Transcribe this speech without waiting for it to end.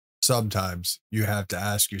Sometimes you have to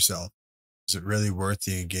ask yourself, is it really worth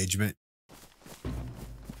the engagement?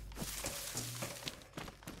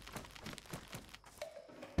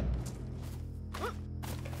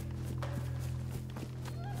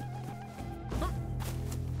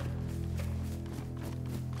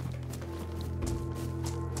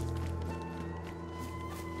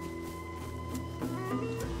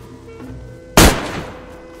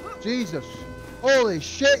 Jesus. Holy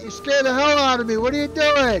shit, you scared the hell out of me. What are you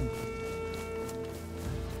doing?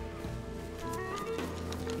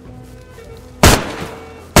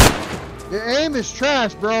 Your aim is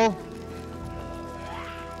trash, bro.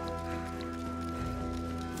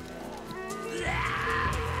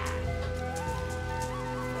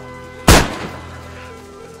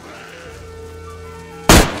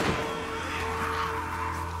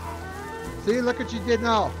 See, look what you did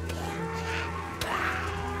now.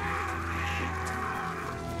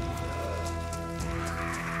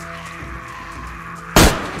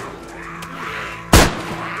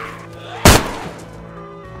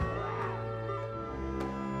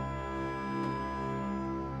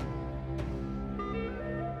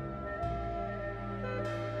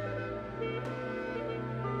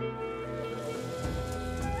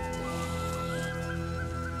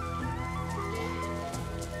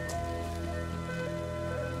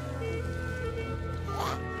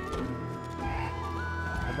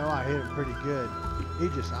 I know I hit him pretty good. He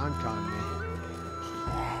just unconned me.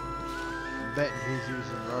 I'm betting he's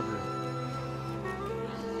using rubber.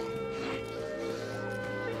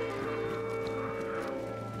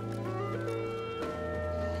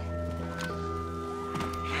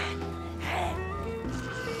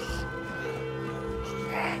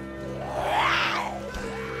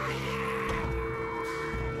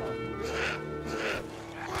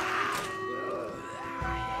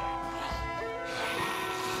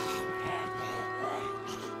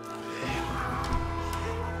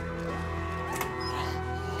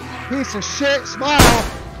 Piece of shit, smile!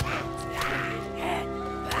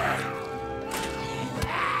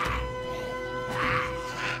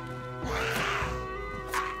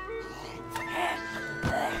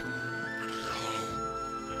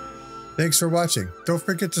 Thanks for watching. Don't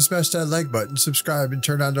forget to smash that like button, subscribe, and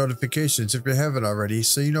turn on notifications if you haven't already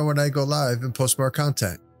so you know when I go live and post more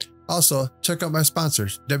content. Also, check out my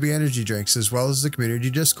sponsors, W Energy Drinks, as well as the community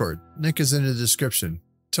Discord. Link is in the description.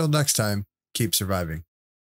 Till next time, keep surviving.